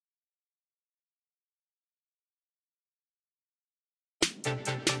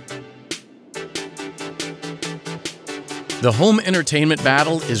The home entertainment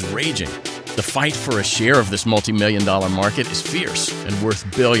battle is raging. The fight for a share of this multi-million-dollar market is fierce and worth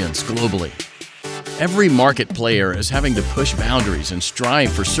billions globally. Every market player is having to push boundaries and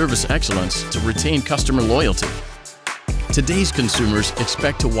strive for service excellence to retain customer loyalty. Today's consumers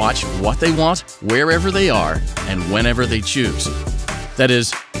expect to watch what they want, wherever they are, and whenever they choose. That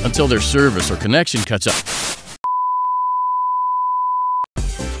is, until their service or connection cuts up.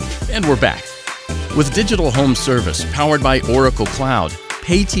 And we're back. With digital home service powered by Oracle Cloud,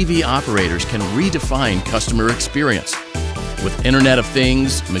 pay TV operators can redefine customer experience. With Internet of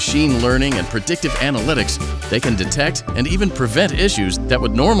Things, machine learning, and predictive analytics, they can detect and even prevent issues that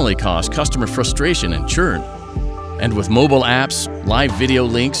would normally cause customer frustration and churn. And with mobile apps, live video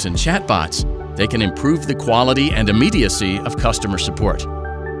links, and chatbots, they can improve the quality and immediacy of customer support.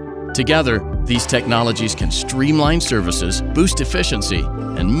 Together, these technologies can streamline services, boost efficiency,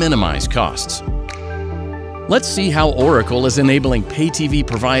 and minimize costs. Let's see how Oracle is enabling pay TV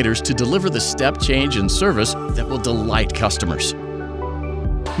providers to deliver the step change in service that will delight customers.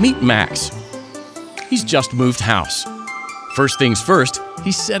 Meet Max. He's just moved house. First things first,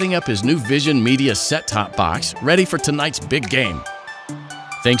 he's setting up his new Vision Media set-top box ready for tonight's big game.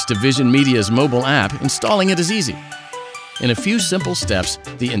 Thanks to Vision Media's mobile app, installing it is easy. In a few simple steps,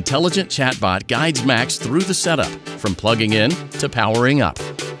 the intelligent chatbot guides Max through the setup, from plugging in to powering up.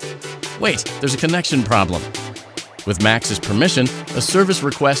 Wait, there's a connection problem. With Max's permission, a service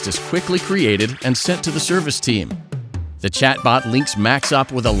request is quickly created and sent to the service team. The chatbot links Max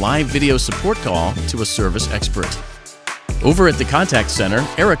up with a live video support call to a service expert. Over at the contact center,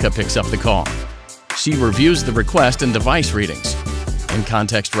 Erica picks up the call. She reviews the request and device readings.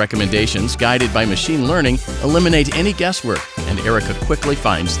 In-context recommendations guided by machine learning eliminate any guesswork, and Erica quickly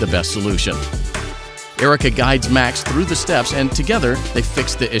finds the best solution. Erica guides Max through the steps, and together they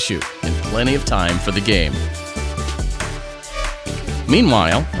fix the issue in plenty of time for the game.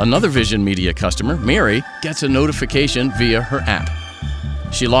 Meanwhile, another Vision Media customer, Mary, gets a notification via her app.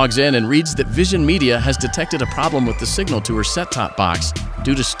 She logs in and reads that Vision Media has detected a problem with the signal to her set-top box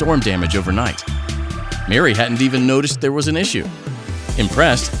due to storm damage overnight. Mary hadn't even noticed there was an issue.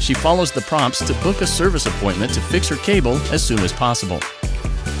 Impressed, she follows the prompts to book a service appointment to fix her cable as soon as possible.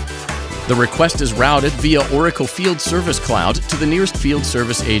 The request is routed via Oracle Field Service Cloud to the nearest field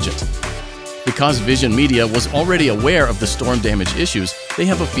service agent. Because Vision Media was already aware of the storm damage issues, they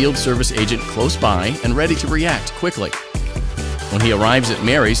have a field service agent close by and ready to react quickly. When he arrives at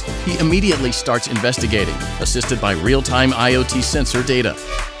Mary's, he immediately starts investigating, assisted by real-time IoT sensor data.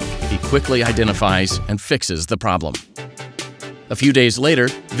 He quickly identifies and fixes the problem. A few days later,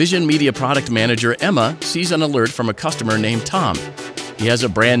 Vision Media product manager Emma sees an alert from a customer named Tom. He has a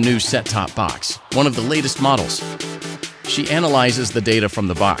brand new set-top box, one of the latest models. She analyzes the data from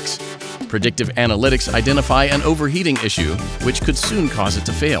the box. Predictive analytics identify an overheating issue, which could soon cause it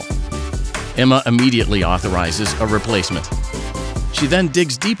to fail. Emma immediately authorizes a replacement. She then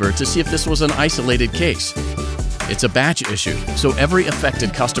digs deeper to see if this was an isolated case. It's a batch issue, so every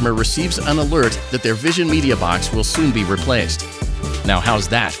affected customer receives an alert that their Vision Media box will soon be replaced. Now how's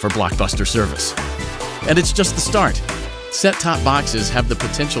that for blockbuster service? And it's just the start. Set-top boxes have the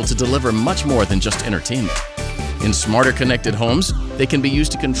potential to deliver much more than just entertainment. In smarter connected homes, they can be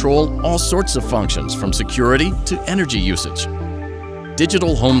used to control all sorts of functions, from security to energy usage.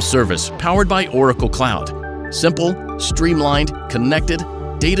 Digital home service powered by Oracle Cloud. Simple, streamlined, connected,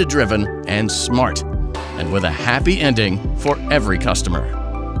 data-driven, and smart. And with a happy ending for every customer.